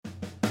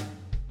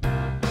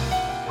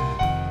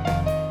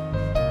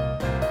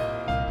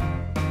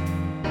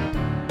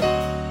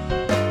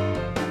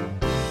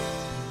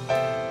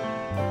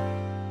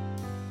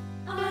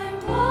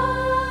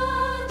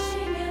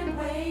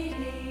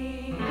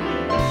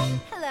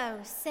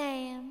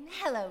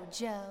Hello,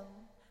 Joe.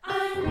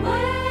 I'm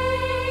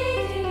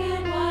waiting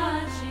and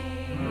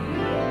watching.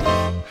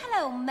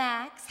 Hello,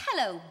 Max.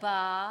 Hello,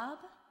 Bob.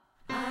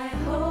 I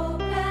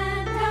hope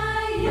and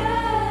I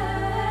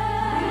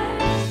yearn.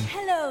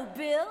 Hello,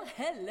 Bill.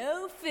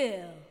 Hello,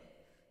 Phil.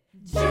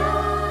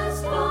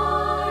 Just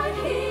for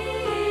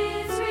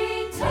his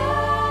return.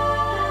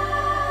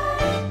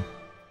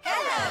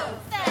 Hello,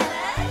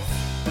 fellas.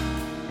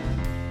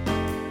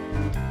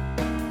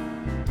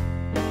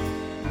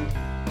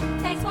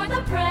 Thanks for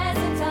the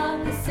present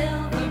of the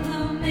silver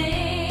blue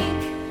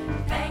mink.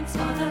 Thanks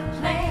for the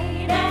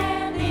plate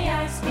and the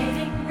ice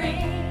skating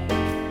rink.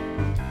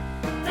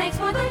 Thanks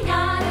for the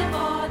yacht and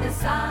for the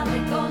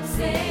solid gold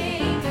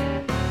sink.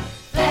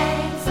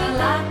 Thanks a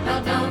lot,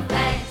 but no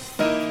thanks.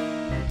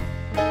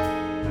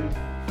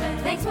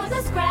 Thanks for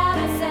the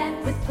Scrabble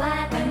set with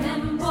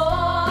platinum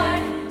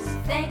boards.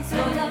 Thanks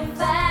for the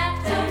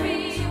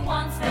factory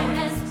once known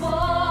as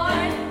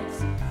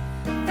Ford's.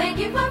 Thank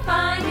you for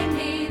finding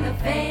me the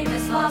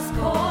famous lost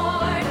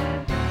chord.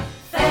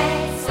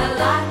 Thanks a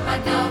lot,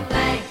 but no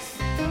thanks.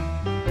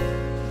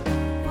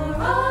 For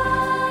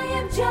I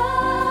am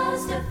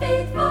just a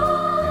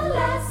faithful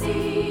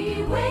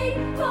lassie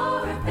waiting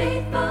for a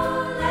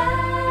faithful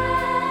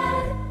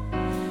lad.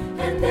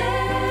 And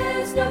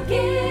there's no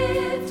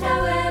gift,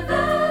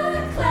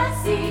 however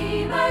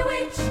classy, by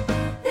which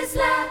this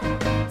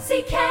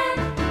lassie can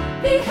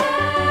be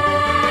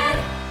had.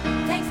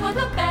 Thanks for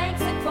the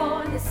banks and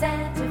for the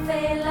Santa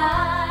Fe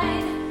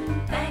line.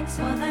 Thanks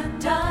for the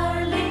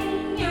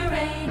darling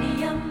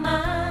uranium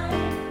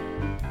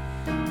mine.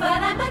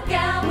 But I'm a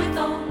gal with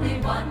only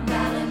one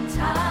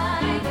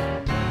Valentine.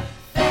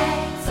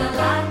 Thanks a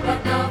lot,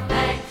 but no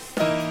thanks.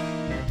 Thanks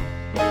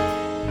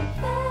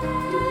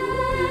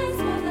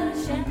for the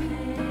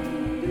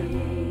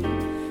champagne.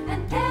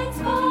 And thanks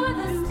for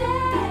the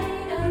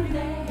state of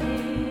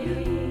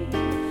Maine.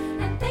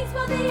 And thanks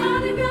for the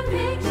autograph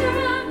picture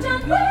of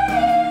John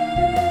Wayne.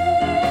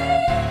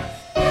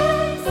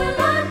 Thanks a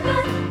lot,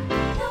 but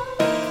no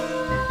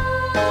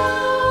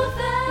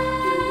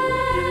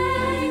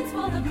thanks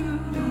for the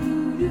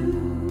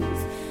voodoo's.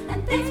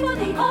 And thanks for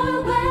the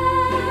oil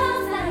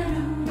wells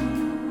and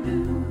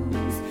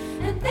doo-doos.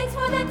 And thanks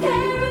for the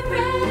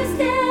terrapin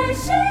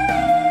stations.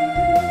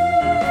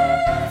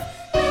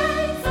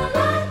 Thanks a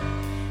lot,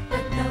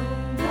 but no.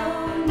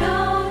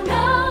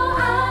 I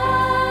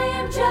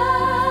am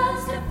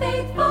just a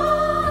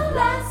faithful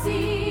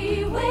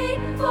lassie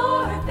waiting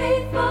for a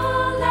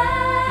faithful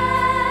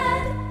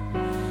lad.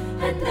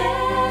 And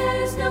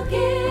there's no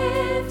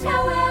gift,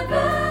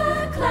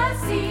 however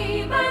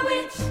classy, by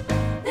which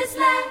this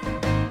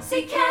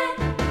lassie can